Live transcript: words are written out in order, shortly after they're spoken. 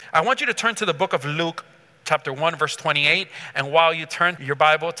I want you to turn to the book of Luke, chapter 1, verse 28. And while you turn your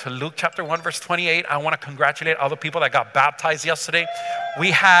Bible to Luke chapter 1, verse 28, I want to congratulate all the people that got baptized yesterday.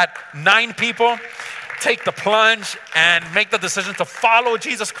 We had 9 people take the plunge and make the decision to follow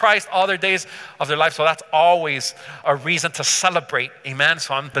Jesus Christ all their days of their life. So that's always a reason to celebrate. Amen.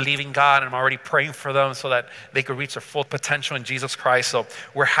 So I'm believing God and I'm already praying for them so that they could reach their full potential in Jesus Christ. So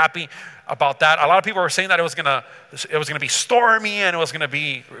we're happy about that. A lot of people were saying that it was gonna be stormy and it was gonna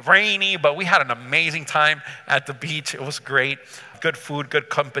be rainy, but we had an amazing time at the beach. It was great. Good food, good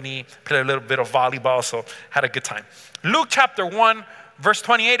company, played a little bit of volleyball, so had a good time. Luke chapter 1, verse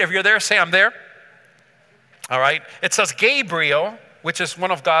 28. If you're there, say I'm there. All right. It says Gabriel, which is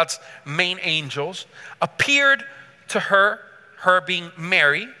one of God's main angels, appeared to her being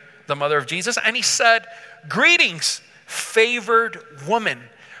Mary, the mother of Jesus, and he said, "Greetings, favored woman.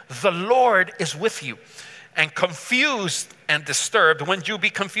 The Lord is with you." And confused and disturbed, wouldn't you be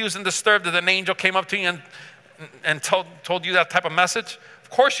confused and disturbed if an angel came up to you and told you that type of message? Of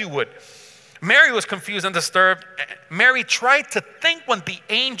course you would. Mary was confused and disturbed. Mary tried to think what the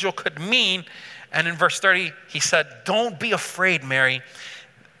angel could mean. And in verse 30, he said, "Don't be afraid, Mary,"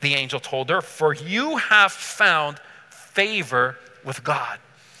 the angel told her, "for you have found favor with God."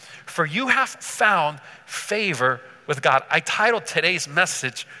 For you have found favor with God. I titled today's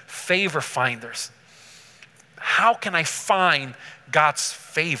message, Favor Finders. How can I find God's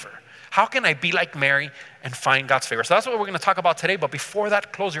favor? How can I be like Mary and find God's favor? So that's what we're going to talk about today. But before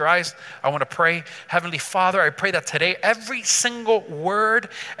that, close your eyes. I want to pray. Heavenly Father, I pray that today every single word,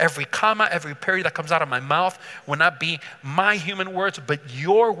 every comma, every period that comes out of my mouth will not be my human words, but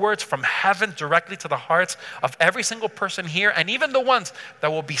your words from heaven directly to the hearts of every single person here, and even the ones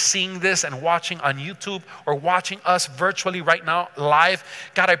that will be seeing this and watching on YouTube or watching us virtually right now live.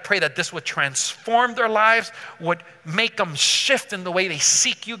 God, I pray that this would transform their lives, would make them shift in the way they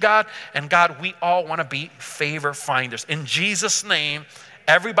seek you, God. And God, we all want to be favor finders. In Jesus' name,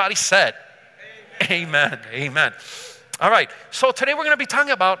 everybody said, amen. Amen. All right. So today we're going to be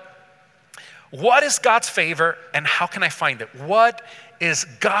talking about what is God's favor and how can I find it? What is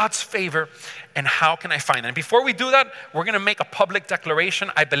God's favor and how can I find it? And before we do that, we're going to make a public declaration.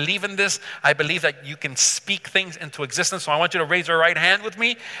 I believe in this. I believe that you can speak things into existence. So I want you to raise your right hand with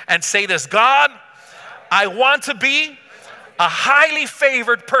me and say this: God, I want to be a highly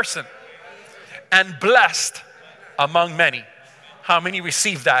favored person and blessed among many. How many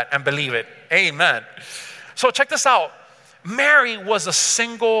receive that and believe it? Amen. So check this out. Mary was a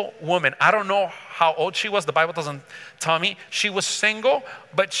single woman. I don't know how old she was. The Bible doesn't tell me. She was single,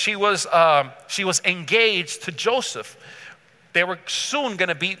 but she was engaged to Joseph. They were soon going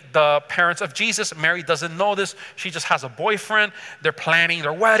to be the parents of Jesus. Mary doesn't know this. She just has a boyfriend. They're planning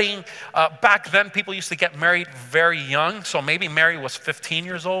their wedding. Back then, people used to get married very young. So maybe Mary was 15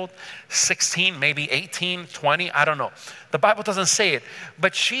 years old, 16, maybe 18, 20. I don't know. The Bible doesn't say it.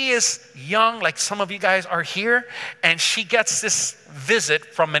 But she is young, like some of you guys are here. And she gets this visit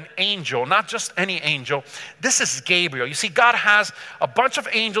from an angel, not just any angel. This is Gabriel. You see, God has a bunch of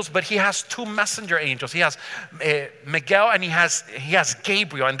angels, but he has 2 messenger angels. He has Miguel and he has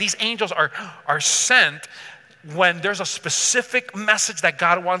Gabriel. And these angels are sent when there's a specific message that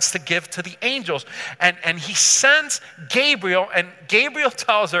God wants to give to the angels. And he sends Gabriel, and Gabriel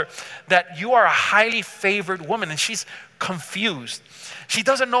tells her that you are a highly favored woman. And she's confused. She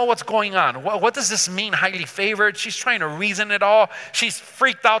doesn't know what's going on. What does this mean, highly favored? She's trying to reason it all. She's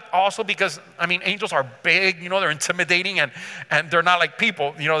freaked out also because, angels are big, they're intimidating and they're not like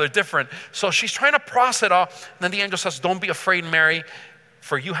people, they're different. So she's trying to process it all. And then the angel says, "Don't be afraid, Mary,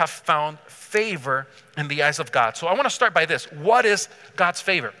 for you have found favor in the eyes of God." So I want to start by this. What is God's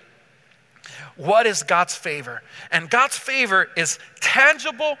favor? What is God's favor? And God's favor is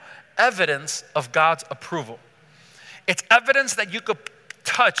tangible evidence of God's approval. It's evidence that you could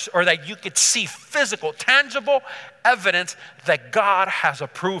touch or that you could see, physical, tangible evidence that God has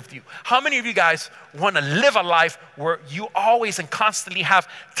approved you. How many of you guys want to live a life where you always and constantly have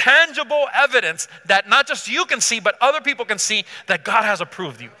tangible evidence that not just you can see, but other people can see that God has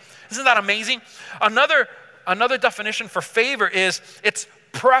approved you? Isn't that amazing? Another definition for favor is it's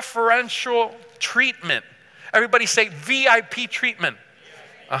preferential treatment. Everybody say VIP treatment.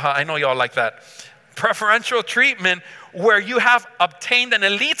 I know y'all like that. Preferential treatment where you have obtained an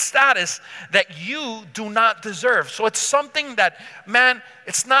elite status that you do not deserve. So it's something that,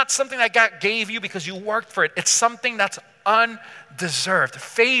 it's not something that God gave you because you worked for it. It's something that's undeserved.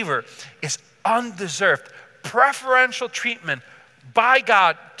 Favor is undeserved. Preferential treatment by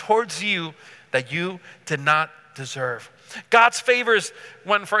God towards you that you did not deserve. God's favor is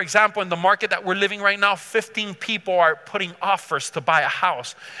when, for example, in the market that we're living right now, 15 people are putting offers to buy a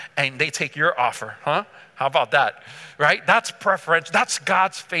house and they take your offer, huh? How about that, right? That's preference. That's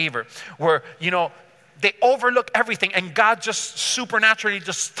God's favor where, they overlook everything and God just supernaturally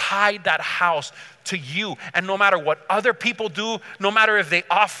just tied that house to you. And no matter what other people do, no matter if they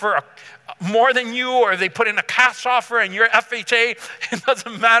offer more than you or if they put in a cash offer and you're FHA, it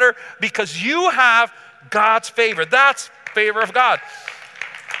doesn't matter because you have God's favor. That's favor of God.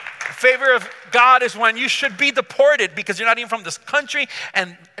 Favor of God is when you should be deported because you're not even from this country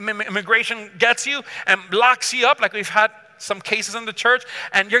and immigration gets you and locks you up like we've had some cases in the church,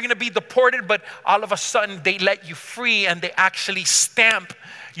 and you're going to be deported, but all of a sudden they let you free and they actually stamp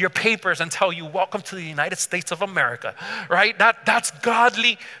your papers and tell you, welcome to the United States of America, right? That's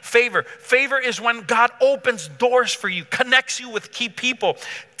godly favor. Favor is when God opens doors for you, connects you with key people,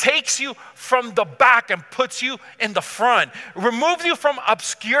 takes you from the back and puts you in the front, removes you from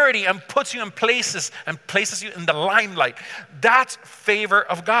obscurity and puts you in places and places you in the limelight. That's favor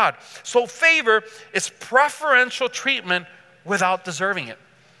of God. So favor is preferential treatment without deserving it.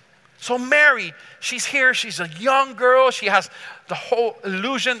 So Mary, she's here, she's a young girl, she has the whole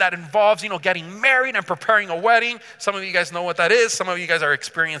illusion that involves, getting married and preparing a wedding. Some of you guys know what that is. Some of you guys are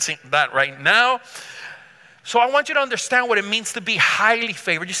experiencing that right now. So I want you to understand what it means to be highly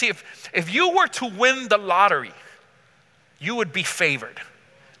favored. You see, if you were to win the lottery, you would be favored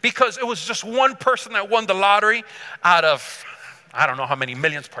because it was just one person that won the lottery out of, I don't know how many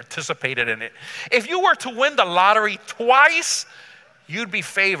millions participated in it. If you were to win the lottery twice, you'd be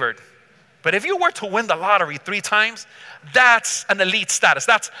favored. But if you were to win the lottery 3 times, that's an elite status.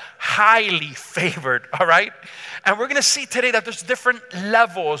 That's highly favored, all right? And we're going to see today that there's different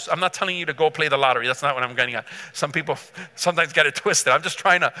levels. I'm not telling you to go play the lottery. That's not what I'm getting at. Some people sometimes get it twisted. I'm just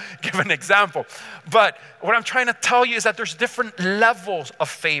trying to give an example. But what I'm trying to tell you is that there's different levels of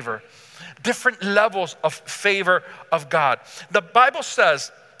favor. Different levels of favor of God. The Bible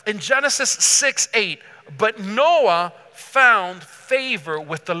says in Genesis 6:8, but Noah found favor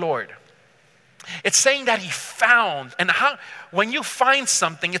with the Lord. It's saying that he found, and when you find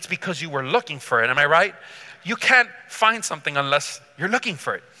something, it's because you were looking for it. Am I right? You can't find something unless you're looking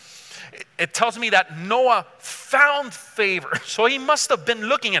for it. It tells me that Noah found favor. So he must have been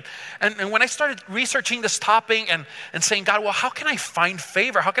looking. And when I started researching this topic and saying, God, well, how can I find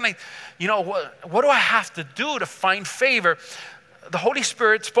favor? How can I, what do I have to do to find favor? The Holy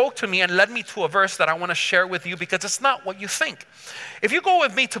Spirit spoke to me and led me to a verse that I want to share with you because it's not what you think. If you go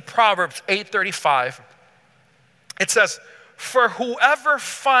with me to Proverbs 8:35, it says, for whoever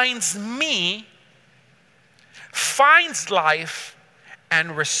finds me finds life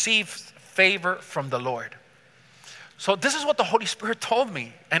and receives favor from the Lord. So this is what the Holy Spirit told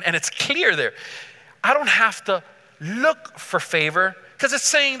me. And it's clear there. I don't have to look for favor because it's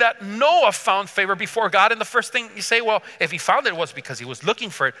saying that Noah found favor before God. And the first thing you say, well, if he found it was because he was looking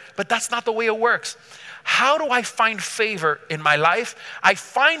for it. But that's not the way it works. How do I find favor in my life? I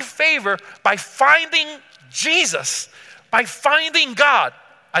find favor by finding Jesus, by finding God.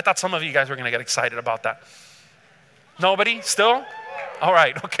 I thought some of you guys were going to get excited about that. Nobody? Still? All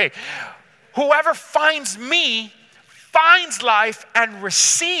right, okay. Whoever finds me finds life and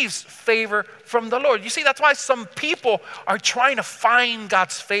receives favor from the Lord. You see, that's why some people are trying to find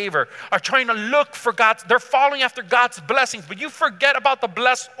God's favor, are trying to look for God's, they're following after God's blessings, but you forget about the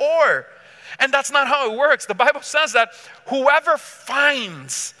blessed or. And that's not how it works. The Bible says that whoever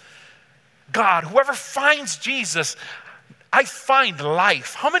finds God, whoever finds Jesus, I find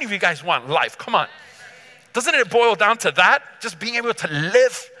life. How many of you guys want life? Come on. Doesn't it boil down to that? Just being able to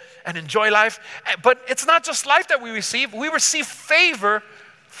live and enjoy life. But it's not just life that we receive favor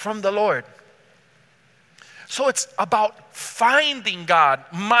from the Lord. So it's about finding God.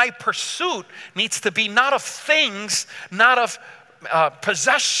 My pursuit needs to be not of things, not of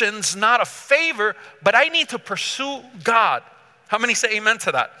possessions, not of favor, but I need to pursue God. How many say amen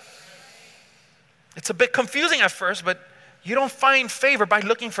to that? It's a bit confusing at first, but you don't find favor by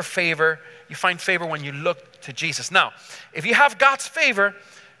looking for favor. You find favor when you look to Jesus. Now, if you have God's favor,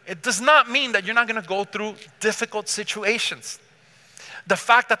 it does not mean that you're not going to go through difficult situations. The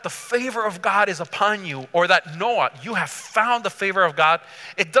fact that the favor of God is upon you, or that Noah, you have found the favor of God,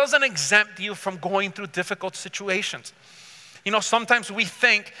 it doesn't exempt you from going through difficult situations. Sometimes we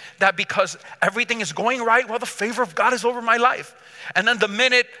think that because everything is going right, well, the favor of God is over my life. And then the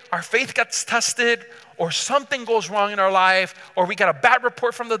minute our faith gets tested, or something goes wrong in our life, or we get a bad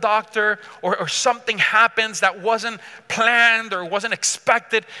report from the doctor, or something happens that wasn't planned or wasn't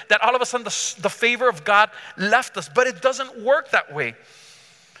expected, that all of a sudden the favor of God left us. But it doesn't work that way.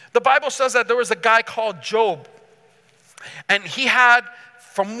 The Bible says that there was a guy called Job. And he had,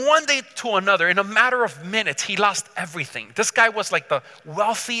 from one day to another, in a matter of minutes, he lost everything. This guy was like the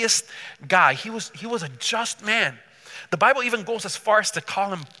wealthiest guy. He was a just man. The Bible even goes as far as to call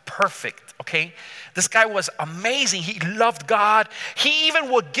him perfect, okay? This guy was amazing. He loved God. He even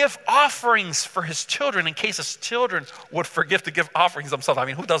would give offerings for his children in case his children would forget to give offerings themselves. I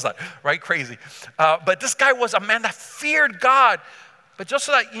mean, who does that, right? Crazy. But this guy was a man that feared God. But just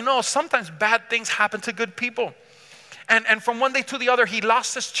so that you know, sometimes bad things happen to good people. And from one day to the other, he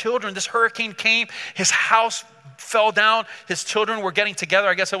lost his children. This hurricane came. His house fell down. His children were getting together.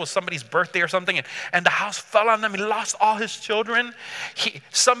 I guess it was somebody's birthday or something. And the house fell on them. He lost all his children.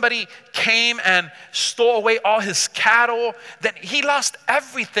 Somebody came and stole away all his cattle. Then he lost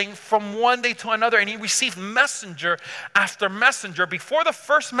everything from one day to another. And he received messenger after messenger. Before the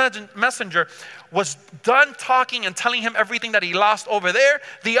first messenger was done talking and telling him everything that he lost over there,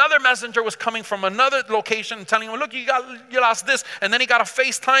 the other messenger was coming from another location and telling him, look, you lost this. And then he got a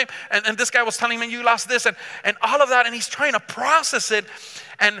FaceTime, and this guy was telling him, you lost this, and all of that, and he's trying to process it.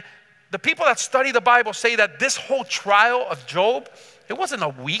 And the people that study the Bible say that this whole trial of Job, it wasn't a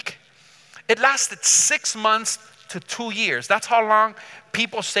week. It lasted 6 months to 2 years. That's how long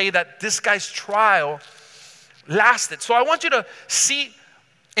people say that this guy's trial lasted. So I want you to see,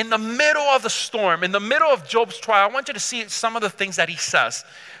 in the middle of the storm, in the middle of Job's trial, I want you to see some of the things that he says.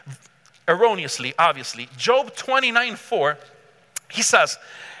 Erroneously, obviously. Job 29:4, he says,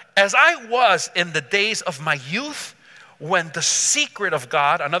 as I was in the days of my youth, when the secret of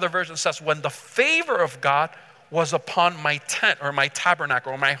God, another version says, when the favor of God was upon my tent or my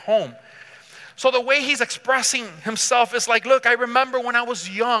tabernacle or my home. So the way he's expressing himself is like, look, I remember when I was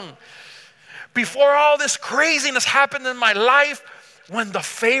young, before all this craziness happened in my life, when the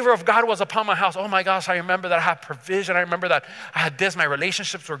favor of God was upon my house. Oh my gosh, I remember that I had provision. I remember that I had this, my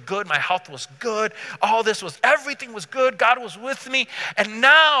relationships were good, my health was good, everything was good, God was with me. And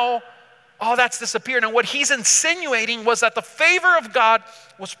now, all that's disappeared. And what he's insinuating was that the favor of God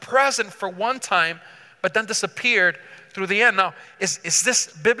was present for one time, but then disappeared through the end. Now, is this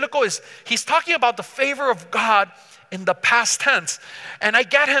biblical? He's talking about the favor of God in the past tense. And I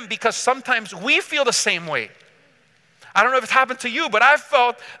get him because sometimes we feel the same way. I don't know if it's happened to you, but I've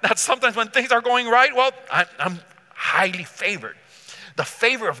felt that sometimes when things are going right, well, I'm highly favored. The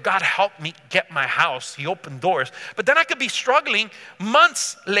favor of God helped me get my house. He opened doors. But then I could be struggling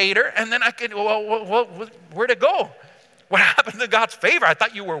months later, and then I could, well, where'd it go? What happened to God's favor? I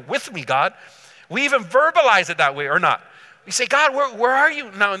thought you were with me, God. We even verbalize it that way or not. We say, God, where are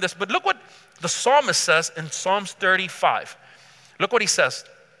you now in this? But look what the psalmist says in Psalms 35. Look what he says.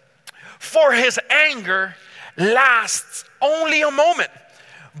 For his anger lasts only a moment,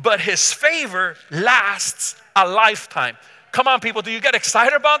 but his favor lasts a lifetime. Come on, people, do you get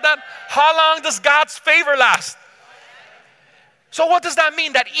excited about that? How long does God's favor last? So what does that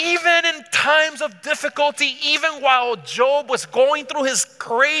mean? That even in times of difficulty, even while Job was going through his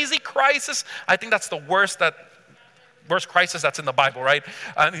crazy crisis, I think that's the worst crisis that's in the Bible, right?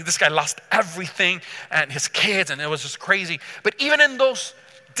 This guy lost everything and his kids, and it was just crazy. But even in those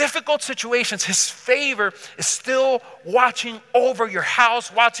difficult situations, his favor is still watching over your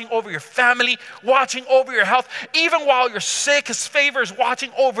house, watching over your family, watching over your health. Even while you're sick, his favor is watching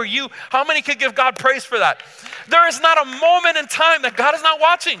over you. How many could give God praise for that? There is not a moment in time that God is not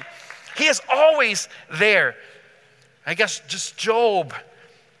watching. He is always there. I guess just Job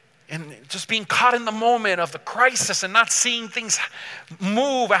and just being caught in the moment of the crisis and not seeing things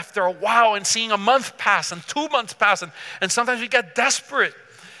move after a while and seeing a month pass and 2 months pass. And sometimes we get desperate.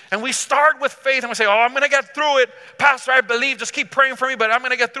 And we start with faith and we say, oh, I'm going to get through it. Pastor, I believe, just keep praying for me, but I'm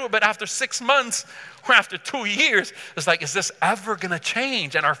going to get through it. But after 6 months or after 2 years, it's like, is this ever going to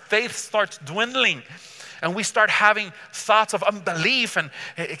change? And our faith starts dwindling. And we start having thoughts of unbelief and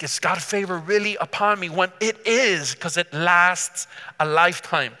is God's favor really upon me? When it is, because it lasts a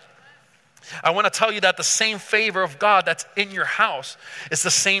lifetime. I want to tell you that the same favor of God that's in your house is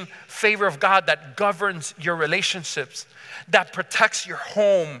the same favor of God that governs your relationships, that protects your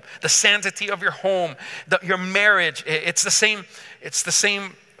home, the sanctity of your home, your marriage. It's the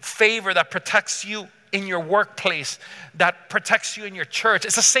same favor that protects you in your workplace, that protects you in your church.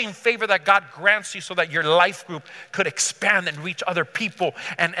 It's the same favor that God grants you so that your life group could expand and reach other people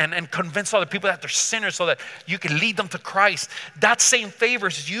and convince other people that they're sinners so that you can lead them to Christ. That same favor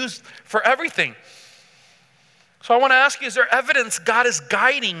is used for everything. So I want to ask you, is there evidence God is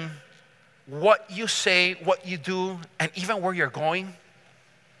guiding what you say, what you do, and even where you're going?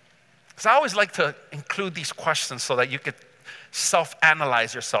 Because I always like to include these questions so that you could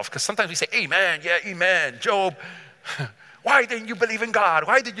self-analyze yourself. Because sometimes we say, amen, yeah, amen. Job, why didn't you believe in God?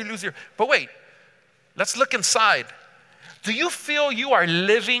 Why did you lose your... But wait, let's look inside. Do you feel you are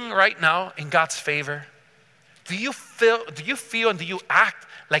living right now in God's favor? Do you feel and do you act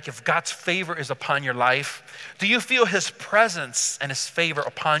like if God's favor is upon your life? Do you feel his presence and his favor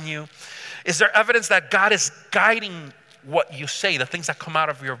upon you? Is there evidence that God is guiding what you say, the things that come out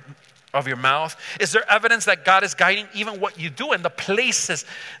of your mouth? Is there evidence that God is guiding even what you do and the places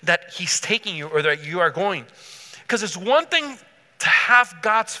that he's taking you or that you are going? Because it's one thing to have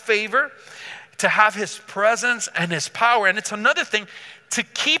God's favor, to have his presence and his power, and it's another thing to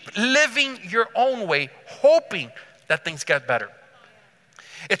keep living your own way, hoping that things get better.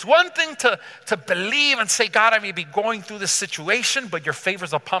 It's one thing to believe and say, God, I may be going through this situation, but your favor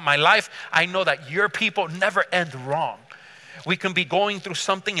is upon my life. I know that your people never end wrong. We can be going through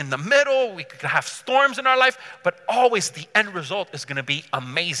something in the middle. We could have storms in our life, but always the end result is going to be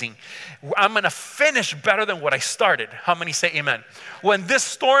amazing. I'm going to finish better than what I started. How many say amen? When this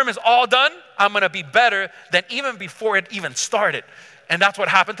storm is all done, I'm going to be better than even before it even started. And that's what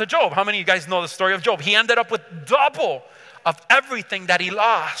happened to Job. How many of you guys know the story of Job? He ended up with double of everything that he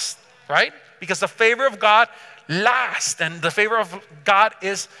lost, right? Because the favor of God lasts, and the favor of God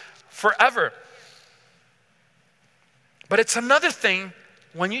is forever. But it's another thing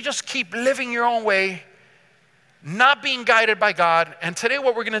when you just keep living your own way, not being guided by God. And today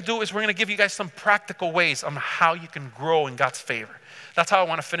what we're going to do is we're going to give you guys some practical ways on how you can grow in God's favor. That's how I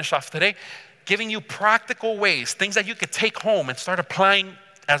want to finish off today, giving you practical ways, things that you could take home and start applying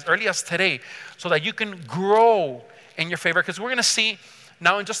as early as today so that you can grow in your favor. Because we're going to see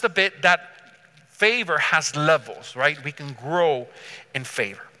now in just a bit that favor has levels, right? We can grow in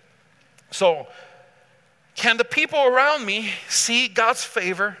favor. So, can the people around me see God's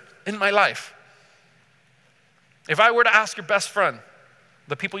favor in my life? If I were to ask your best friend,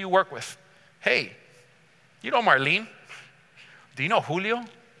 the people you work with, hey, you know Marlene? Do you know Julio?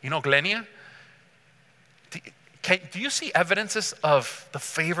 You know Glenia? Do you see evidences of the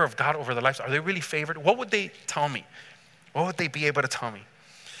favor of God over their lives? Are they really favored? What would they tell me? What would they be able to tell me?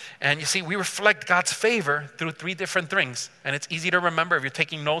 And you see, we reflect God's favor through three different things. And it's easy to remember if you're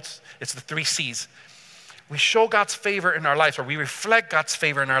taking notes. It's the 3 C's. We show God's favor in our lives, or we reflect God's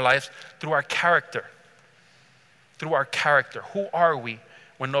favor in our lives through our character. Through our character. Who are we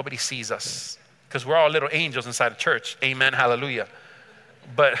when nobody sees us? Because we're all little angels inside a church. Amen, hallelujah.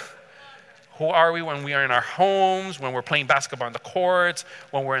 But who are we when we are in our homes, when we're playing basketball on the courts,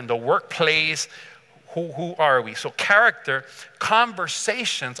 when we're in the workplace? Who are we? So character,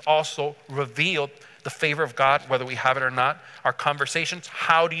 conversations also reveal the favor of God, whether we have it or not. Our conversations,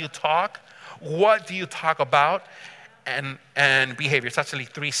 how do you talk? What do you talk about? And behavior. It's actually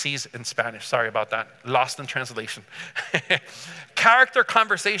 3 C's in Spanish. Sorry about that. Lost in translation. Character,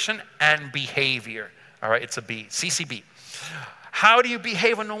 conversation, and behavior. All right, it's a B. CCB. How do you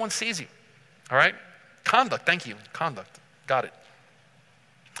behave when no one sees you? All right? Conduct. Thank you. Conduct. Got it.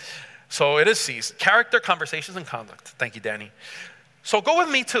 So it is C's. Character, conversations, and conduct. Thank you, Danny. So go with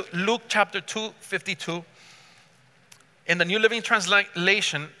me to Luke chapter 2:52. In the New Living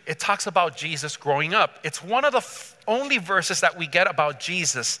Translation, it talks about Jesus growing up. It's one of the only verses that we get about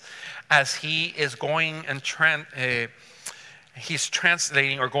Jesus as he is going and he's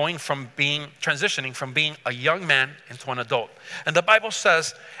translating or transitioning from being a young man into an adult. And the Bible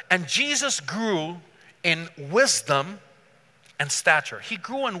says, and Jesus grew in wisdom and stature. He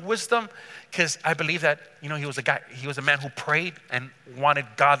grew in wisdom because I believe that, he was a man who prayed and wanted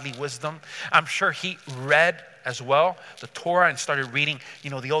godly wisdom. I'm sure he read as well the Torah and started reading,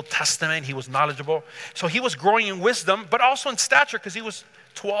 the Old Testament. He was knowledgeable. So he was growing in wisdom, but also in stature because he was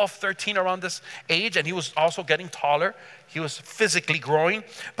 12, 13 around this age, and he was also getting taller. He was physically growing.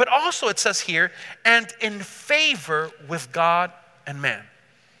 But also it says here, and in favor with God and man.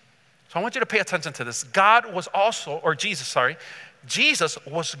 So I want you to pay attention to this. Jesus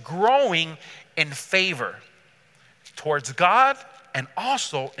was growing in favor towards God and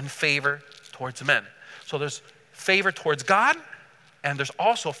also in favor towards men. So there's favor towards God and there's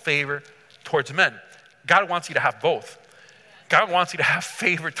also favor towards men. God wants you to have both. God wants you to have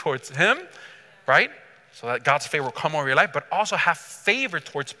favor towards him, right? So that God's favor will come over your life, but also have favor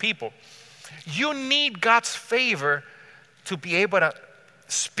towards people. You need God's favor to be able to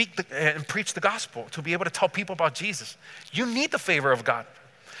speak and preach the gospel, to be able to tell people about Jesus. You need the favor of God.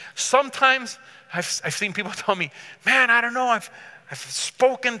 Sometimes I've seen people tell me, man, I don't know, I've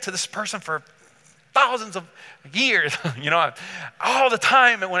spoken to this person for thousands of years, all the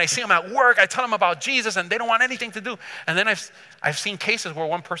time. And when I see them at work, I tell them about Jesus and they don't want anything to do. And then I've seen cases where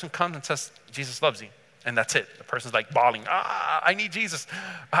one person comes and says, Jesus loves you. And that's it. The person's like bawling, I need Jesus.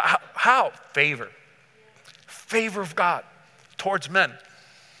 How? Favor. Favor of God towards men.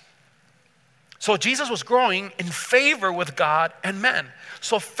 So Jesus was growing in favor with God and men.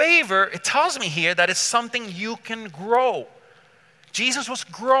 So favor, it tells me here that it's something you can grow. Jesus was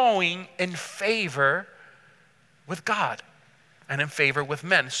growing in favor with God and in favor with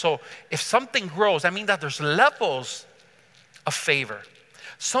men. So if something grows, that means that there's levels of favor.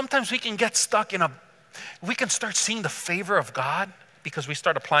 Sometimes we can get stuck we can start seeing the favor of God because we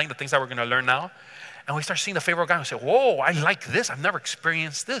start applying the things that we're going to learn now. And we start seeing the favor of God and we say, whoa, I like this. I've never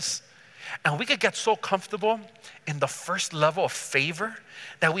experienced this. And we could get so comfortable in the first level of favor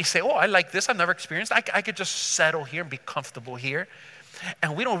that we say, oh, I like this. I've never experienced. I could just settle here and be comfortable here.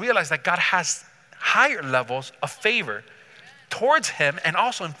 And we don't realize that God has higher levels of favor towards him and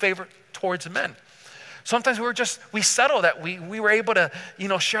also in favor towards men. Sometimes we settle that we were able to,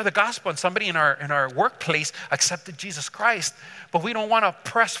 share the gospel and somebody in our workplace accepted Jesus Christ, but we don't want to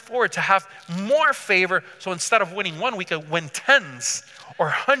press forward to have more favor. So instead of winning one, we could win tens or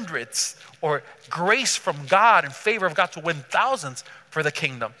hundreds or grace from God in favor of God to win thousands for the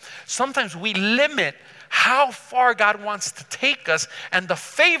kingdom. Sometimes we limit how far God wants to take us and the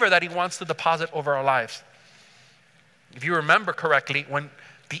favor that he wants to deposit over our lives. If you remember correctly, when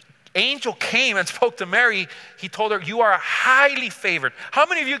the angel came and spoke to Mary, he told her, you are highly favored. How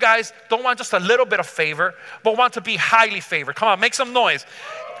many of you guys don't want just a little bit of favor, but want to be highly favored? Come on, make some noise.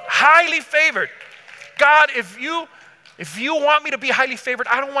 Highly favored. God, if you want me to be highly favored,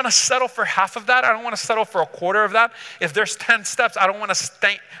 I don't want to settle for half of that. I don't want to settle for a quarter of that. If there's 10 steps, I don't want to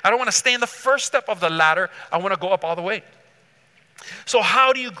stay in the first step of the ladder. I want to go up all the way. So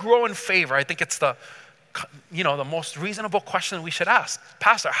how do you grow in favor? I think it's the most reasonable question we should ask.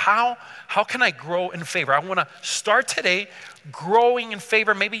 Pastor, how can I grow in favor? I want to start today growing in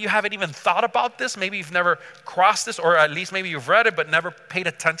favor. Maybe you haven't even thought about this. Maybe you've never crossed this, or at least maybe you've read it but never paid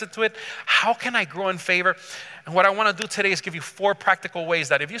attention to it. How can I grow in favor? And what I want to do today is give you 4 practical ways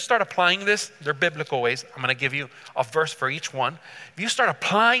that if you start applying this, they're biblical ways. I'm going to give you a verse for each one. If you start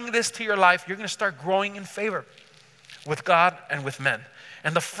applying this to your life, you're going to start growing in favor with God and with men.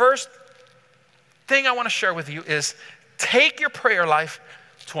 And the first thing I want to share with you is take your prayer life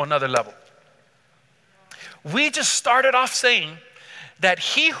to another level. We just started off saying that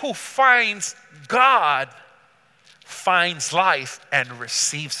he who finds God finds life and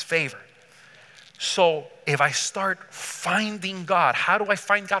receives favor. So if I start finding God, how do I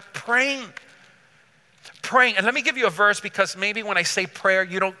find God? Praying. And let me give you a verse, because maybe when I say prayer,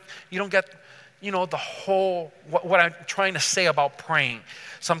 you don't get the whole, what I'm trying to say about praying.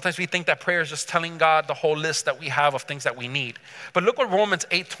 Sometimes we think that prayer is just telling God the whole list that we have of things that we need. But look what Romans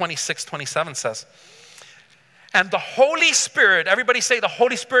 8:26-27 says. And the Holy Spirit, everybody say the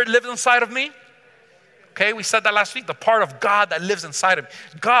Holy Spirit lives inside of me. Okay, we said that last week, the part of God that lives inside of me.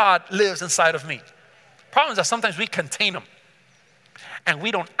 God lives inside of me. Problem is that sometimes we contain him and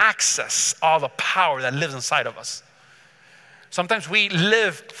we don't access all the power that lives inside of us. Sometimes we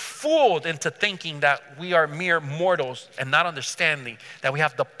live fooled into thinking that we are mere mortals and not understanding that we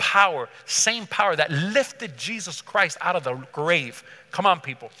have the power, same power that lifted Jesus Christ out of the grave. Come on,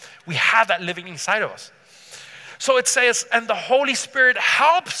 people. We have that living inside of us. So it says, and the Holy Spirit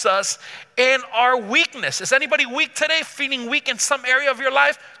helps us in our weakness. Is anybody weak today? Feeling weak in some area of your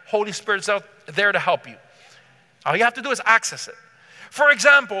life? Holy Spirit's out there to help you. All you have to do is access it. For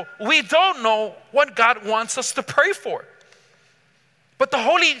example, we don't know what God wants us to pray for. But the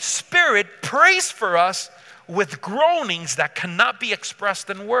Holy Spirit prays for us with groanings that cannot be expressed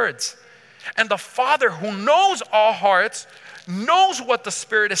in words. And the Father, who knows all hearts, knows what the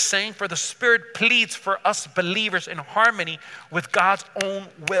Spirit is saying, for the Spirit pleads for us believers in harmony with God's own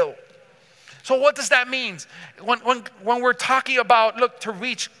will. So what does that mean? When we're talking about, look, to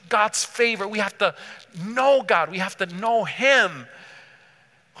reach God's favor, we have to know God. We have to know him.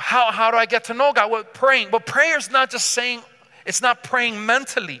 How do I get to know God? Well, praying. But prayer is not just saying, it's not praying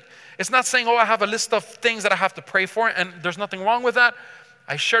mentally. It's not saying, I have a list of things that I have to pray for, and there's nothing wrong with that.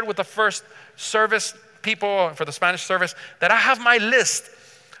 I shared with the first service people, for the Spanish service, that I have my list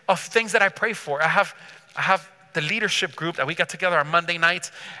of things that I pray for. I have the leadership group that we get together on Monday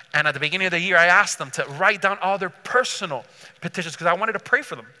nights, and at the beginning of the year, I asked them to write down all their personal petitions because I wanted to pray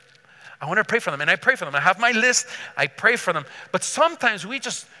for them. And I pray for them. I have my list, I pray for them. But sometimes we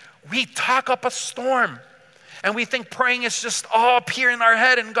talk up a storm. And we think praying is just all up here in our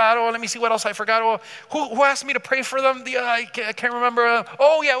head. And God, let me see what else I forgot. Who asked me to pray for them? I can't remember.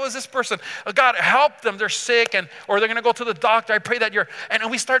 It was this person. God, help them. They're sick, or they're going to go to the doctor. I pray that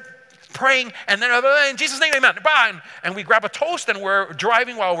and we start praying. And then in Jesus' name, amen. Bye. And we grab a toast and we're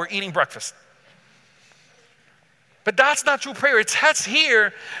driving while we're eating breakfast. But that's not true prayer. It says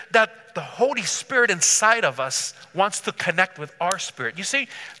here that the Holy Spirit inside of us wants to connect with our spirit. You see,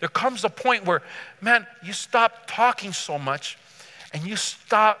 there comes a point where, man, you stop talking so much and you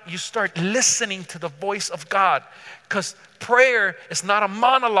start listening to the voice of God. Because prayer is not a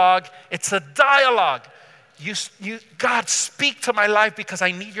monologue, it's a dialogue. God, speak to my life because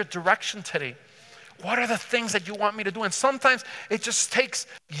I need your direction today. What are the things that you want me to do? And sometimes it just takes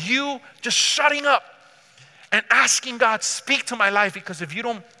you just shutting up and asking God, speak to my life, because if you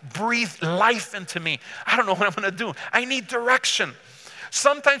don't breathe life into me, I don't know what I'm going to do. I need direction.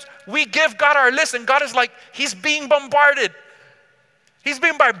 Sometimes we give God our list and God is like, he's being bombarded. He's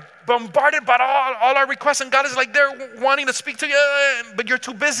being bombarded by all our requests, and God is like, they're wanting to speak to you, but you're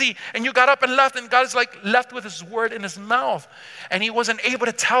too busy, and you got up and left, and God is like left with his word in his mouth, and he wasn't able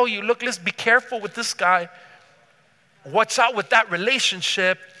to tell you, look, let's be careful with this guy. Watch out with that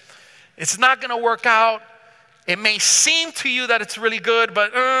relationship. It's not going to work out. It may seem to you that it's really good,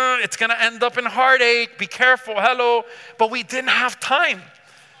 but it's going to end up in heartache. Be careful, hello. But we didn't have time.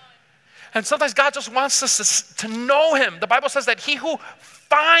 And sometimes God just wants us to know him. The Bible says that he who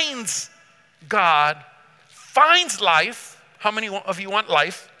finds God finds life. How many of you want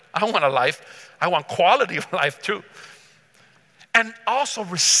life? I want a life. I want quality of life too. And also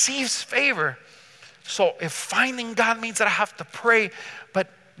receives favor. So if finding God means that I have to pray, but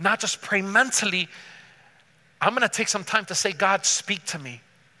not just pray mentally, I'm going to take some time to say, God, speak to me.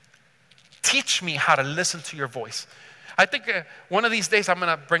 Teach me how to listen to your voice. I think one of these days I'm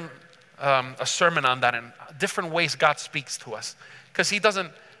going to bring a sermon on that and different ways God speaks to us. Because he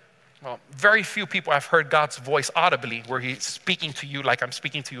doesn't, very few people have heard God's voice audibly where he's speaking to you like I'm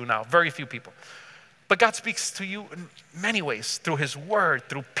speaking to you now. Very few people. But God speaks to you in many ways, through his word,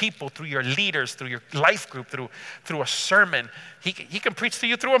 through people, through your leaders, through your life group, through a sermon. He can preach to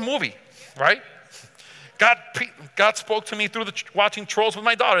you through a movie, right? God spoke to me through watching Trolls with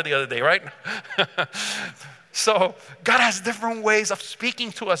my daughter the other day, right? So God has different ways of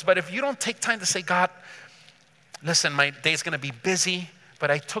speaking to us. But if you don't take time to say, God, listen, my day's going to be busy, but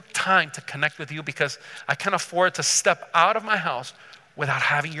I took time to connect with you because I can't afford to step out of my house without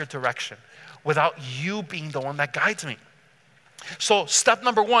having your direction, without you being the one that guides me. So step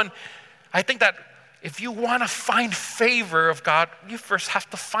number one, I think that if you want to find favor of God, you first have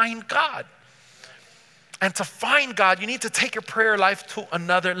to find God. And to find God, you need to take your prayer life to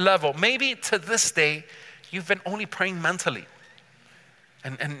another level. Maybe to this day, you've been only praying mentally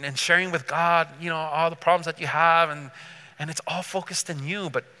and sharing with God, all the problems that you have, and it's all focused in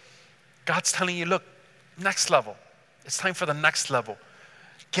you. But God's telling you, look, next level. It's time for the next level.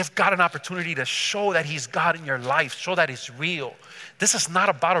 Give God an opportunity to show that he's God in your life, show that he's real. This is not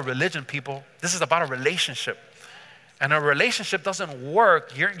about a religion, people. This is about a relationship. And a relationship doesn't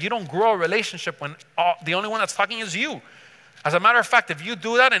work. You don't grow a relationship when the only one that's talking is you. As a matter of fact, if you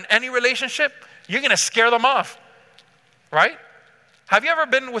do that in any relationship, you're going to scare them off, right? Have you ever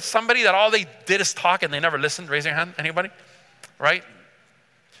been with somebody that all they did is talk and they never listened? Raise your hand, anybody? Right?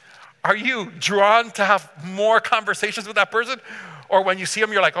 Are you drawn to have more conversations with that person? Or when you see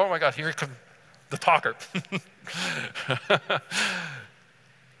them, you're like, oh my God, here comes the talker.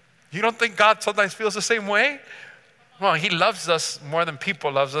 You don't think God sometimes feels the same way? Well, he loves us more than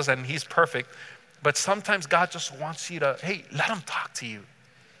people loves us, and he's perfect. But sometimes God just wants you to, hey, let him talk to you.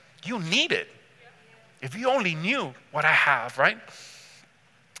 You need it. If you only knew what I have, right?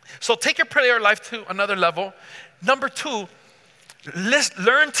 So take your prayer life to another level. Number two,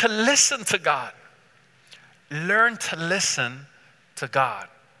 learn to listen to God. Learn to listen to God.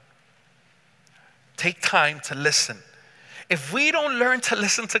 Take time to listen. If we don't learn to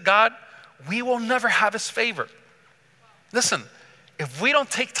listen to God, we will never have his favor. Listen, if we don't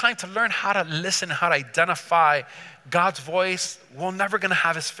take time to learn how to listen, how to identify God's voice, we're never going to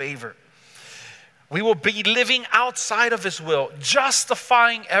have his favor. We will be living outside of his will,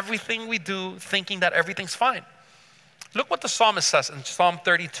 justifying everything we do, thinking that everything's fine. Look what the psalmist says in Psalm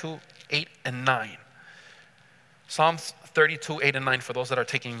 32, 8 and 9. Psalms 32, 8 and 9 for those that are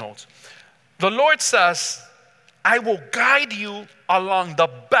taking notes. The Lord says, I will guide you along the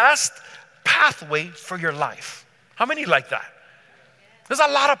best pathway for your life. How many like that? There's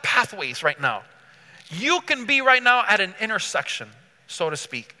a lot of pathways right now. You can be right now at an intersection, so to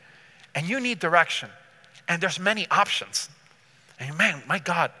speak, and you need direction. And there's many options. And man, my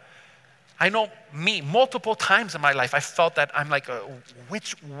God, I know me, multiple times in my life, I felt that I'm like,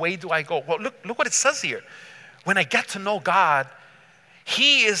 which way do I go? Well, look what it says here. When I get to know God,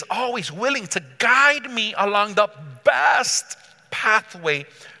 he is always willing to guide me along the best pathway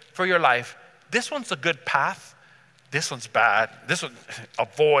for your life. This one's a good path. This one's bad. This one,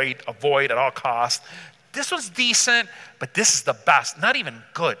 avoid at all costs. This one's decent, but this is the best. Not even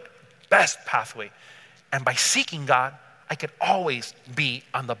good, best pathway. And by seeking God, I could always be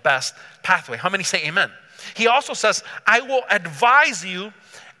on the best pathway. How many say amen? He also says, I will advise you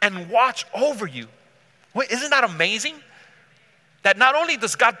and watch over you. Wait, isn't that amazing? That not only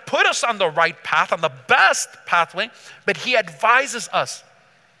does God put us on the right path, on the best pathway, but he advises us.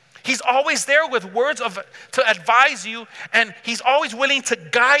 He's always there with words to advise you, and he's always willing to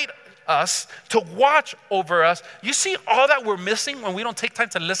guide us, to watch over us. You see all that we're missing when we don't take time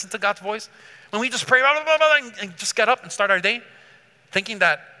to listen to God's voice? When we just pray blah, blah, blah, blah, and just get up and start our day, thinking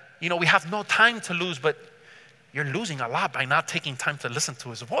that, we have no time to lose, but you're losing a lot by not taking time to listen to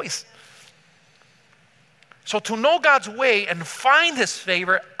his voice. So to know God's way and find his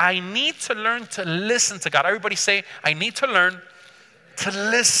favor, I need to learn to listen to God. Everybody say, I need to learn to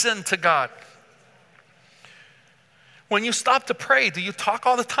listen to God. When you stop to pray, do you talk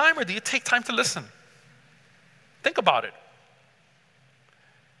all the time or do you take time to listen? Think about it.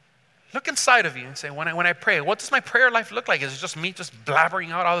 Look inside of you and say, when I pray, what does my prayer life look like? Is it just me just blabbering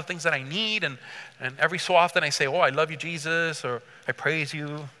out all the things that I need? And every so often I say, I love you, Jesus, or I praise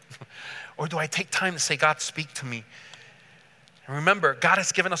you. Or do I take time to say, God, speak to me? And remember, God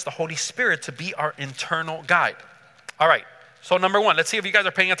has given us the Holy Spirit to be our internal guide. All right, so number one, let's see if you guys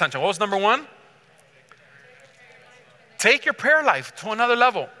are paying attention. What was number one? Take your prayer life to another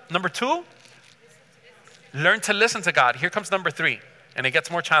level. Number two, learn to listen to God. Here comes number three, and it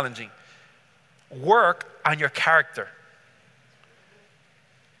gets more challenging. Work on your character.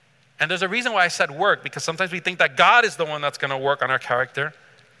 And there's a reason why I said work, because sometimes we think that God is the one that's going to work on our character,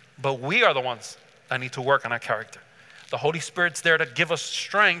 but we are the ones that need to work on our character. The Holy Spirit's there to give us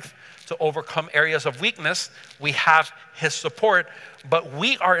strength to overcome areas of weakness. We have his support, but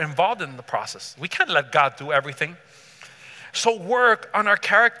we are involved in the process. We can't let God do everything. So work on our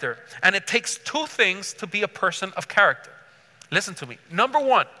character. And it takes two things to be a person of character. Listen to me. Number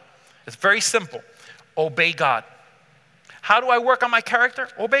one, it's very simple. Obey God. How do I work on my character?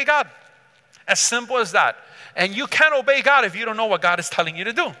 Obey God. As simple as that. And you can't obey God if you don't know what God is telling you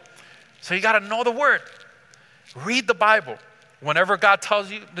to do. So you got to know the word. Read the Bible. Whenever God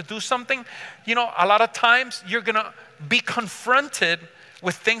tells you to do something, a lot of times you're going to be confronted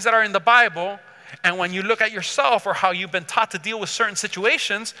with things that are in the Bible. And when you look at yourself or how you've been taught to deal with certain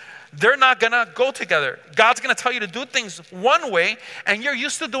situations, they're not going to go together. God's going to tell you to do things one way, and you're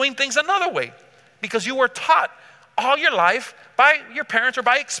used to doing things another way because you were taught all your life by your parents or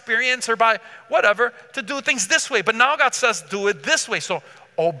by experience or by whatever to do things this way. But now God says, do it this way. So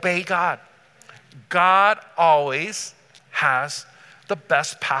obey God. God always has the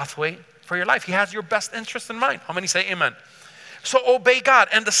best pathway for your life. He has your best interest in mind. How many say amen? So obey God.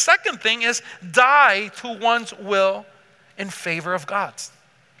 And the second thing is die to one's will in favor of God's.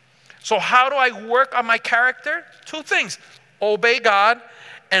 So how do I work on my character? Two things. Obey God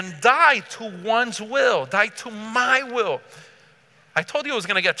and die to one's will. Die to my will. I told you it was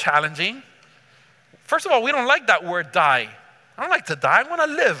going to get challenging. First of all, we don't like that word die. I don't like to die. I want to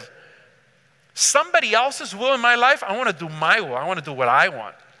live. Somebody else's will in my life, I want to do my will. I want to do what I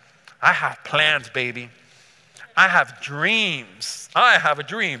want. I have plans, baby. I have dreams. I have a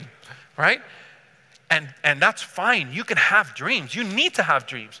dream, right? And that's fine. You can have dreams. You need to have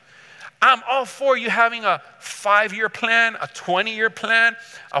dreams. I'm all for you having a 5-year plan, a 20-year plan,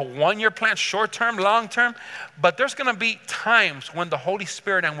 a 1-year plan, short-term, long-term. But there's going to be times when the Holy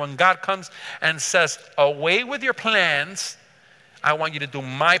Spirit and when God comes and says, away with your plans. I want you to do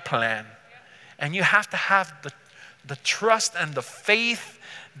my plan. And you have to have the trust and the faith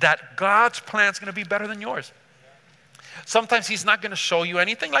that God's plan is going to be better than yours. Sometimes he's not going to show you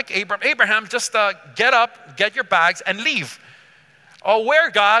anything like Abraham. Abraham, just get up, get your bags, and leave. Oh, where,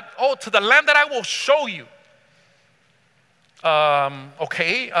 God? Oh, to the land that I will show you.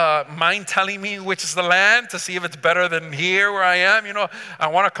 Mind telling me which is the land to see if it's better than here where I am? I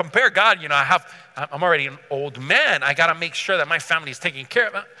want to compare God. I'm already an old man. I got to make sure that my family is taken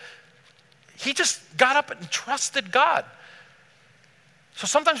care of. He just got up and trusted God. So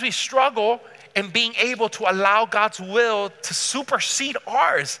sometimes we struggle in being able to allow God's will to supersede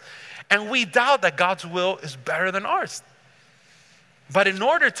ours. And we doubt that God's will is better than ours. But in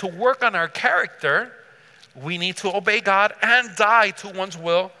order to work on our character, we need to obey God and die to one's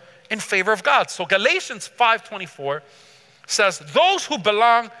will in favor of God. So Galatians 5:24 says, those who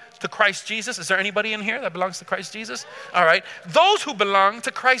belong to Christ Jesus, is there anybody in here that belongs to Christ Jesus? All right. Those who belong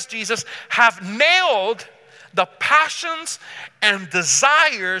to Christ Jesus have nailed the passions and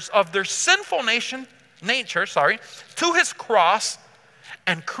desires of their sinful nature to his cross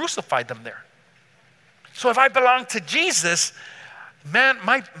and crucified them there. So if I belong to Jesus, man,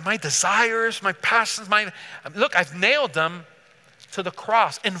 my desires, my passions, I've nailed them to the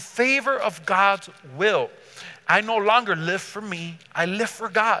cross in favor of God's will. I no longer live for me, I live for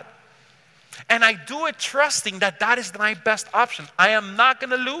God. And I do it trusting that that is my best option. I am not going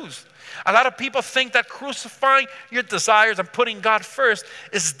to lose. A lot of people think that crucifying your desires and putting God first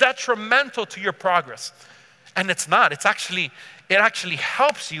is detrimental to your progress. And it's not. It actually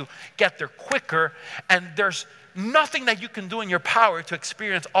helps you get there quicker. And there's nothing that you can do in your power to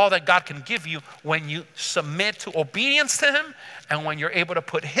experience all that God can give you when you submit to obedience to Him and when you're able to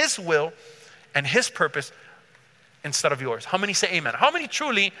put His will and His purpose instead of yours. How many say amen? How many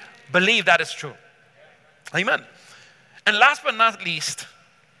truly believe that is true? Amen. And last but not least,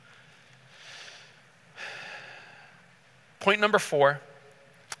 point number 4,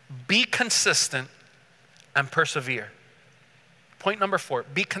 be consistent and persevere. Point number 4,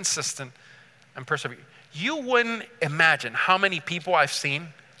 be consistent and persevere. You wouldn't imagine how many people I've seen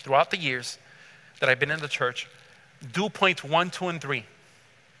throughout the years that I've been in the church do points 1, 2, and 3.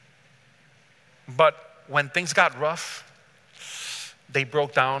 But when things got rough, they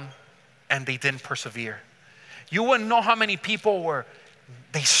broke down and they didn't persevere. You wouldn't know how many people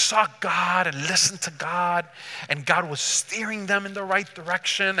they sought God and listened to God, and God was steering them in the right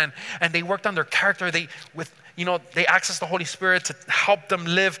direction, and they worked on their character. They accessed the Holy Spirit to help them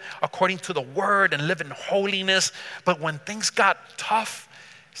live according to the Word and live in holiness. But when things got tough,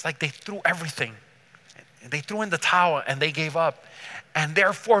 it's like they threw everything. They threw in the towel and they gave up, and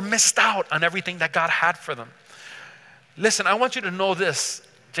therefore missed out on everything that God had for them. Listen, I want you to know this,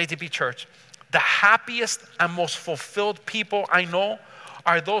 JTP Church. The happiest and most fulfilled people I know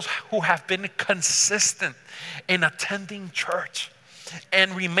are those who have been consistent in attending church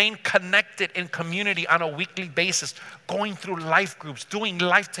and remain connected in community on a weekly basis, going through life groups, doing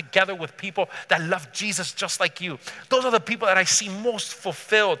life together with people that love Jesus just like you. Those are the people that I see most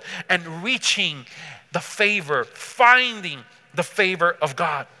fulfilled and reaching the favor, finding the favor of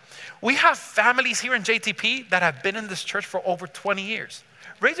God. We have families here in JTP that have been in this church for over 20 years.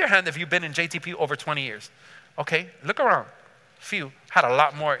 Raise your hand if you've been in JTP over 20 years. Okay, look around. Few. Had a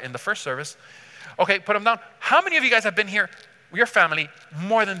lot more in the first service. Okay, put them down. How many of you guys have been here, your family,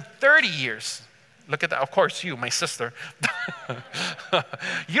 more than 30 years? Look at that. Of course, you, my sister.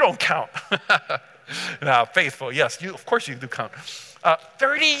 You don't count. No, faithful, yes. Of course you do count.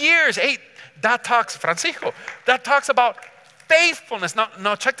 30 years. Hey, that talks, Francisco, that talks about faithfulness.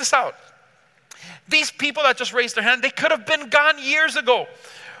 Now check this out. These people that just raised their hand, they could have been gone years ago.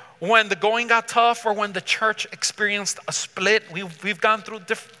 When the going got tough or when the church experienced a split, we've gone through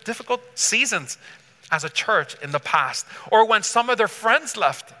difficult seasons as a church in the past. Or when some of their friends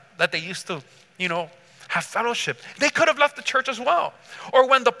left that they used to, have fellowship. They could have left the church as well. Or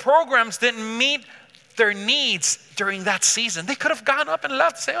when the programs didn't meet their needs during that season. They could have gone up and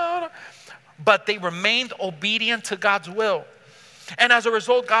left, say, oh, no. But they remained obedient to God's will. And as a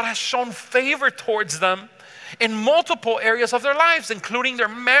result, God has shown favor towards them in multiple areas of their lives, including their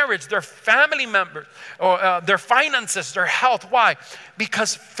marriage, their family members, or their finances, their health. Why?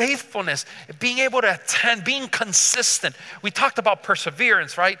 Because faithfulness, being able to attend, being consistent. We talked about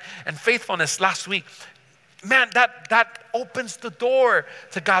perseverance, right? And faithfulness last week. Man, that opens the door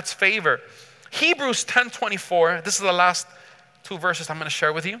to God's favor. Hebrews 10:24, this is the last 2 verses I'm going to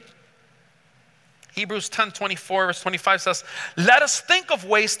share with you. Hebrews 10:24, verse 25 says, let us think of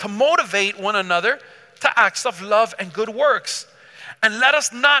ways to motivate one another to acts of love and good works. And let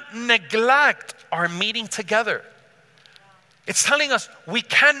us not neglect our meeting together. It's telling us we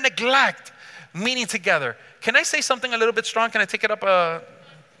can neglect meeting together. Can I say something a little bit strong? Can I take it up a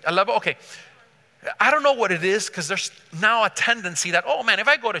level? Okay. I don't know what it is, because there's now a tendency that, oh man, if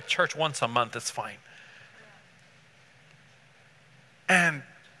I go to church once a month, it's fine. And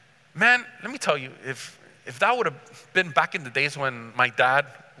man, let me tell you, if that would have been back in the days when my dad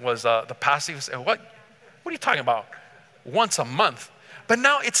was the pastor, he would say, what are you talking about? Once a month. But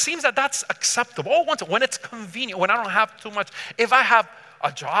now it seems that that's acceptable. Oh, when it's convenient, when I don't have too much. If I have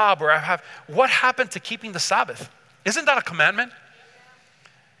a job or what happened to keeping the Sabbath? Isn't that a commandment?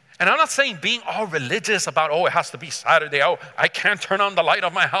 And I'm not saying being all religious about, it has to be Saturday. Oh, I can't turn on the light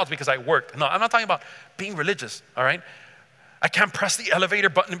of my house because I worked. No, I'm not talking about being religious, all right? I can't press the elevator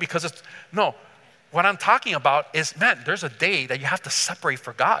button because it's, no. What I'm talking about is, man, there's a day that you have to separate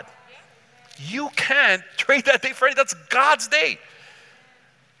for God. You can't trade that day for anything. That's God's day.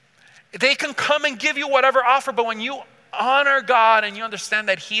 They can come and give you whatever offer, but when you honor God and you understand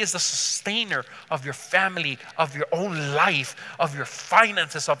that He is the sustainer of your family, of your own life, of your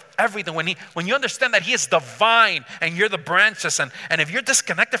finances, of everything, when you understand that He is the vine and you're the branches, and if you're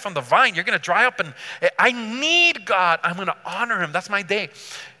disconnected from the vine, you're going to dry up. And I need God. I'm going to honor Him. That's my day.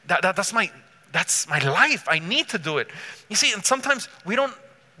 That's that's my life. I need to do it. You see, and sometimes we don't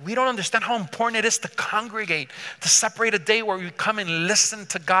understand how important it is to congregate, to separate a day where we come and listen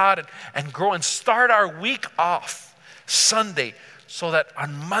to God and grow and start our week off Sunday, so that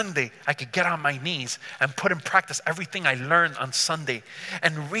on Monday I could get on my knees and put in practice everything I learned on Sunday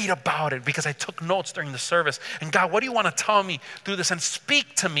and read about it because I took notes during the service. And God, what do you want to tell me through this? And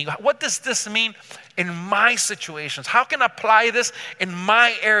speak to me. What does this mean in my situations? How can I apply this in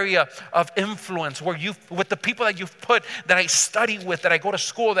my area of influence with the people that you've put, that I study with, that I go to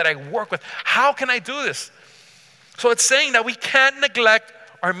school, that I work with? How can I do this? So it's saying that we can't neglect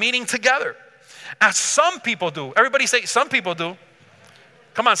our meeting together, as some people do. Everybody say, some people do.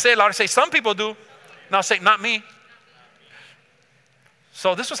 Come on, say it louder. Say, some people do. Now say, not me.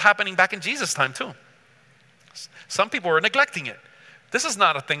 So this was happening back in Jesus' time too. Some people were neglecting it. This is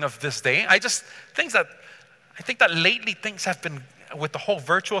not a thing of this day. I think that lately things have been, with the whole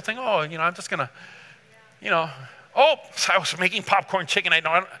virtual thing, I'm just going to, I was making popcorn chicken.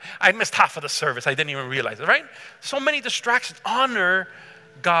 I missed half of the service. I didn't even realize it, right? So many distractions. Honor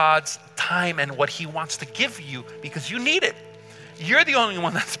God's time and what he wants to give you, because you need it. You're the only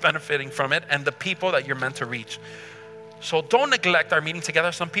one that's benefiting from it, and the people that you're meant to reach. So don't neglect our meeting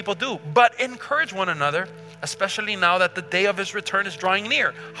together. Some people do, but encourage one another, especially now that the day of his return is drawing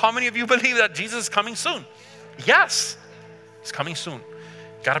near. How many of you believe that Jesus is coming soon? Yes, he's coming soon.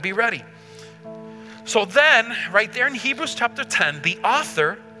 Got to be ready. So then, right there in Hebrews chapter 10, the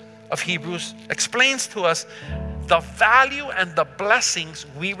author of Hebrews explains to us the value and the blessings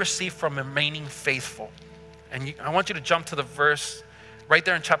we receive from remaining faithful. And I want you to jump to the verse right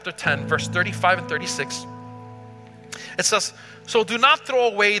there in chapter 10, verse 35 and 36. It says, so do not throw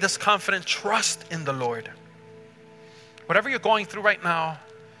away this confident trust in the Lord. Whatever you're going through right now,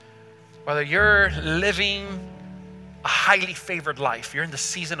 whether you're living a highly favored life, you're in the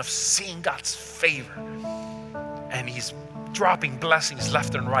season of seeing God's favor, and he's dropping blessings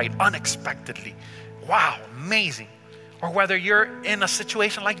left and right unexpectedly. Wow, amazing. Or whether you're in a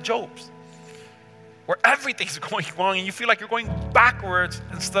situation like Job's, where everything's going wrong and you feel like you're going backwards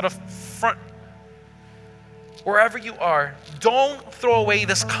instead of front. Wherever you are, don't throw away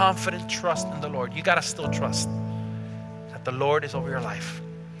this confident trust in the Lord. You got to still trust that the Lord is over your life,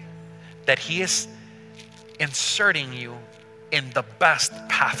 that he is inserting you in the best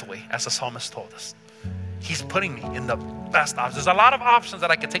pathway, as the psalmist told us. He's putting me in the best options. There's a lot of options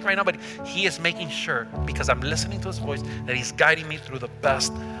that I can take right now, but he is making sure, because I'm listening to his voice, that he's guiding me through the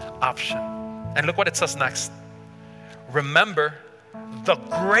best option. And look what it says next. Remember the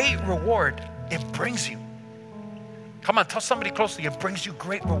great reward it brings you. Come on, tell somebody close to you, it brings you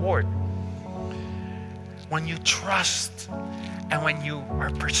great reward. When you trust and when you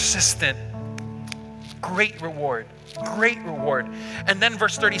are persistent, great reward, great reward. And then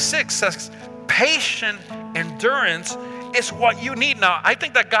verse 36 says, patient endurance is what you need now. I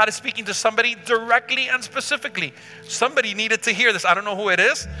think that God is speaking to somebody directly and specifically. Somebody needed to hear this. I don't know who it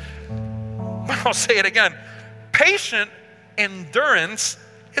is, but I'll say it again. Patient endurance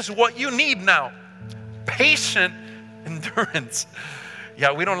is what you need now. Patient endurance.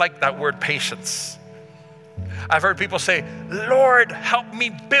 Yeah, we don't like that word patience. I've heard people say, Lord, help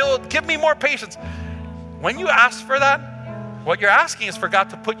me give me more patience. When you ask for that, what you're asking is for God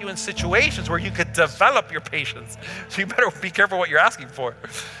to put you in situations where you could develop your patience. So you better be careful what you're asking for.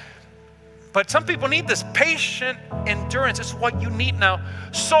 But some people need this. Patient endurance is what you need now,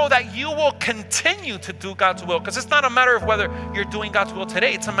 so that you will continue to do God's will. Because it's not a matter of whether you're doing God's will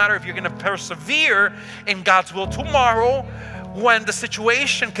today. It's a matter of you're going to persevere in God's will tomorrow when the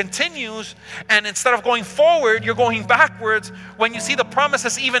situation continues. And instead of going forward, you're going backwards. When you see the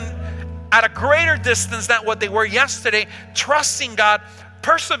promises even at a greater distance than what they were yesterday, trusting God,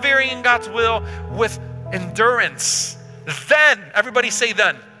 persevering in God's will with endurance. Then, everybody say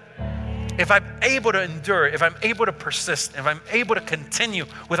then. If I'm able to endure, if I'm able to persist, if I'm able to continue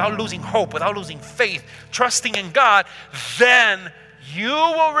without losing hope, without losing faith, trusting in God, then you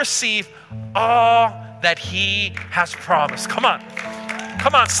will receive all that he has promised. Come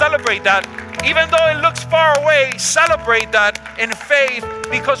on, celebrate that. Even though it looks far away, celebrate that in faith,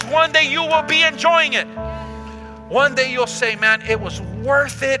 because one day you will be enjoying it. One day you'll say, man, it was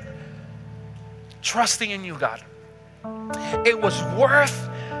worth it trusting in you, God. It was worth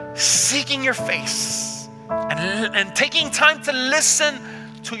seeking your face and taking time to listen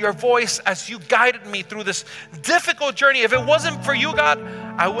to your voice as you guided me through this difficult journey. If it wasn't for you, God,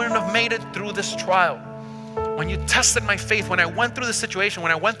 I wouldn't have made it through this trial. when you tested my faith, when I went through this situation,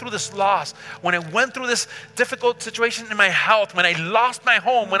 when I went through this loss, when I went through this difficult situation in my health, when I lost my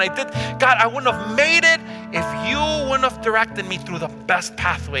home, when I did, God, I wouldn't have made it if you wouldn't have directed me through the best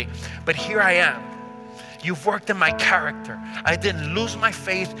pathway. But here I am. You've worked in my character. I didn't lose my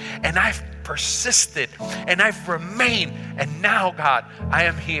faith, and I've persisted, and I've remained. And now, God, I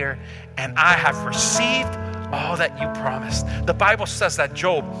am here, and I have received all that you promised. The Bible says that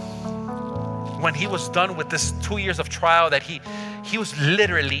Job, when he was done with this 2 years of trial, that he was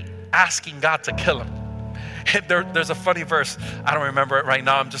literally asking God to kill him. There's a funny verse. I don't remember it right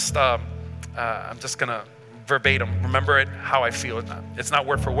now. I'm just gonna verbatim remember it how I feel. It's not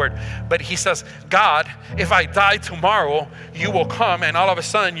word for word, but he says, God, if I die tomorrow, you will come, and all of a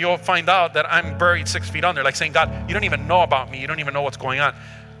sudden you'll find out that I'm buried 6 feet under. Like saying, God, you don't even know about me. You don't even know what's going on.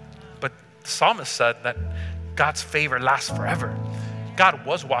 But the psalmist said that God's favor lasts forever. God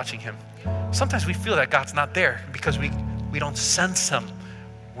was watching him. Sometimes we feel that God's not there because we don't sense him.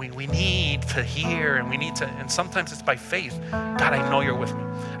 We need to hear, and sometimes it's by faith. God, I know you're with me.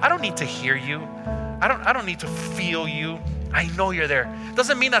 I don't need to hear you. I don't need to feel you. I know you're there.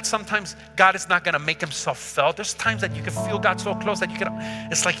 Doesn't mean that sometimes God is not going to make himself felt. There's times that you can feel God so close that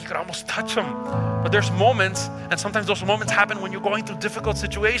it's like you could almost touch him. But there's moments, and sometimes those moments happen when you're going through difficult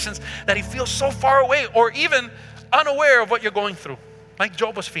situations, that he feels so far away or even unaware of what you're going through, like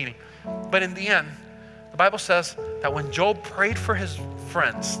Job was feeling. But in the end, the Bible says that when Job prayed for his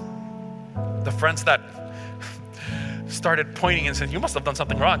friends, the friends that started pointing and saying, you must have done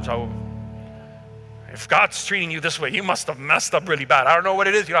something wrong, Job. If God's treating you this way, you must have messed up really bad. I don't know what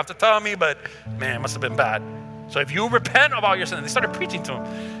it is. You don't have to tell me, but man, it must have been bad. So if you repent of all your sins, they started preaching to him.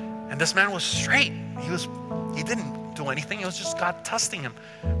 And this man was straight. He didn't do anything. It was just God testing him.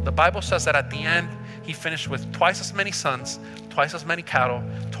 The Bible says that at the end, he finished with twice as many sons, twice as many cattle,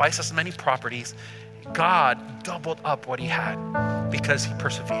 twice as many properties. God doubled up what he had because he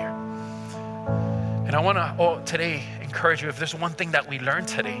persevered. And I want to today encourage you, if there's one thing that we learned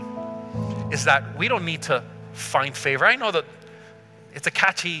today, is that we don't need to find favor. I know that it's a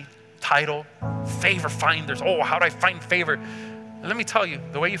catchy title, favor finders. Oh, how do I find favor? And let me tell you,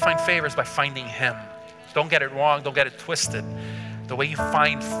 the way you find favor is by finding him. Don't get it wrong. Don't get it twisted. The way you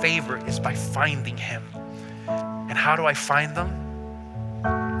find favor is by finding him. And how do I find them?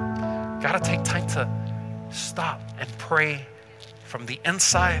 Got to take time to stop and pray from the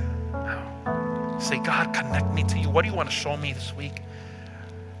inside out. Say, God, connect me to you. What do you want to show me this week?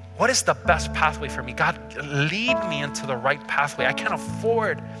 What is the best pathway for me? God, lead me into the right pathway. I can't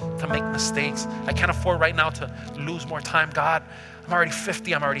afford to make mistakes. I can't afford right now to lose more time. God, I'm already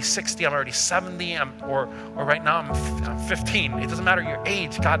 50, I'm already 60, I'm already 70, or right now I'm 15. It doesn't matter your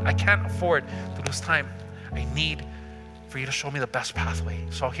age. God, I can't afford to lose time. I need for you to show me the best pathway.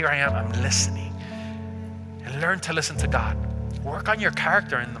 So here I am, I'm listening. And learn to listen to God. Work on your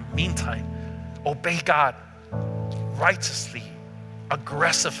character in the meantime. Obey God righteously,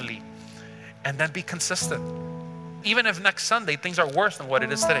 aggressively, and then be consistent. Even if next Sunday things are worse than what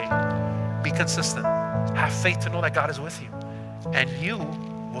it is today, be consistent. Have faith to know that God is with you, and you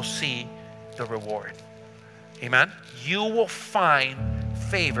will see the reward. Amen? You will find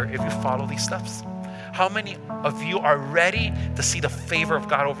favor if you follow these steps. How many of you are ready to see the favor of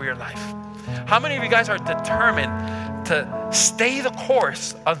God over your life? How many of you guys are determined to stay the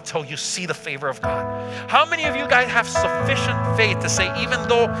course until you see the favor of God? How many of you guys have sufficient faith to say, even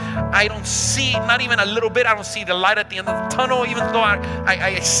though I don't see, not even a little bit, I don't see the light at the end of the tunnel, even though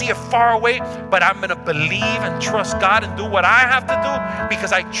I see it far away, but I'm going to believe and trust God and do what I have to do,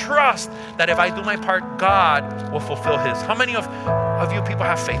 because I trust that if I do my part, God will fulfill his. How many of you people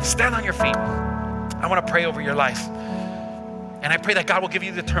have faith? Stand on your feet. I want to pray over your life. And I pray that God will give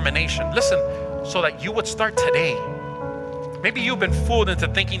you determination. Listen, so that you would start today. Maybe you've been fooled into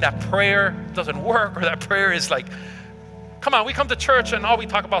thinking that prayer doesn't work, or that prayer is like, come on, we come to church and all we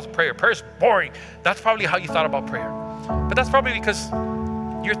talk about is prayer. Prayer is boring. That's probably how you thought about prayer. But that's probably because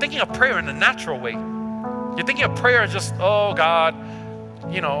you're thinking of prayer in a natural way. You're thinking of prayer as just, oh God,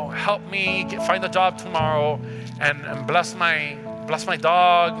 help me find a job tomorrow and bless my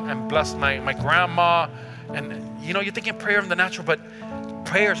dog and bless my grandma. And you're thinking of prayer in the natural, but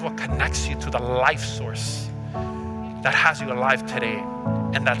prayer is what connects you to the life source that has you alive today,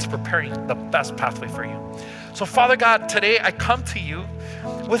 and that's preparing the best pathway for you. So Father God, today I come to you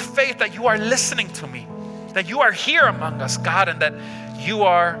with faith that you are listening to me, that you are here among us, God, and that you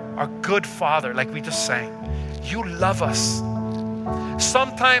are our good Father, like we just sang. You love us.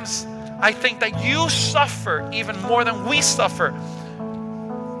 Sometimes I think that you suffer even more than we suffer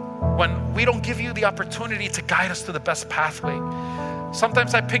when we don't give you the opportunity to guide us to the best pathway.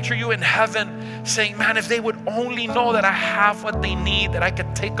 Sometimes I picture you in heaven saying, man, if they would only know that I have what they need, that I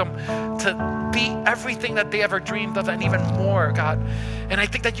could take them to be everything that they ever dreamed of and even more, God. And I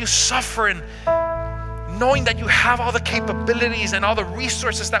think that you suffer in knowing that you have all the capabilities and all the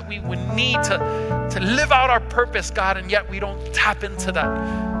resources that we would need to live out our purpose, God, and yet we don't tap into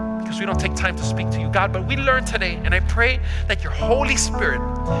that because we don't take time to speak to you, God. But we learn today, and I pray that your Holy Spirit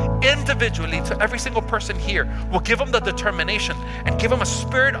individually to every single person here will give them the determination and give them a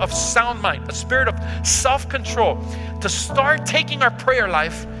spirit of sound mind, a spirit of self-control to start taking our prayer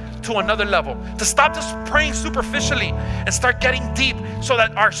life to another level, to stop just praying superficially and start getting deep so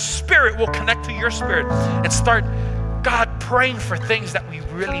that our spirit will connect to your spirit and start, God, praying for things that we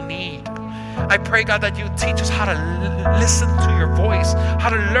really need. I pray, God, that you teach us how to listen to your voice, how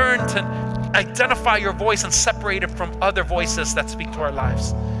to learn to identify your voice and separate it from other voices that speak to our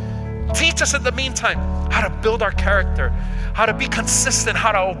lives. Teach us in the meantime how to build our character, how to be consistent,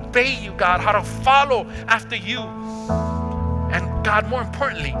 how to obey you, God, how to follow after you. And God, more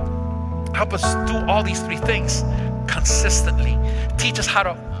importantly, help us do all these three things consistently. Teach us how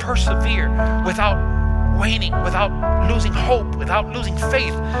to persevere without waning, without losing hope, without losing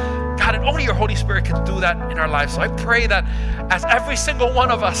faith. God, and only your Holy Spirit can do that in our lives. So I pray that as every single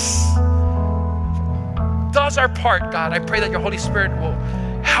one of us does our part, God, I pray that your Holy Spirit will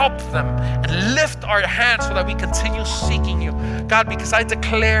help them and lift our hands so that we continue seeking you, God, because I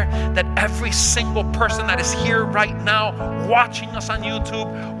declare that every single person that is here right now, watching us on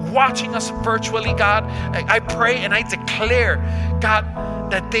YouTube, watching us virtually, God, I pray and I declare, God,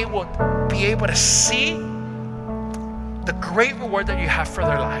 that they will be able to see the great reward that you have for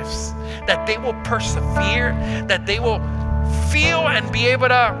their lives, that they will persevere, that they will feel and be able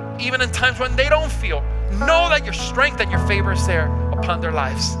to, even in times when they don't feel, know that your strength and your favor is there upon their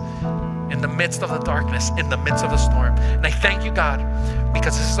lives in the midst of the darkness, in the midst of the storm. And I thank you, God,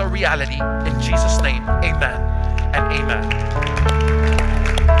 because this is a reality. In Jesus' name, amen and amen.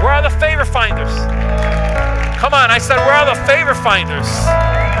 Where are the favor finders? Come on, I said, where are the favor finders?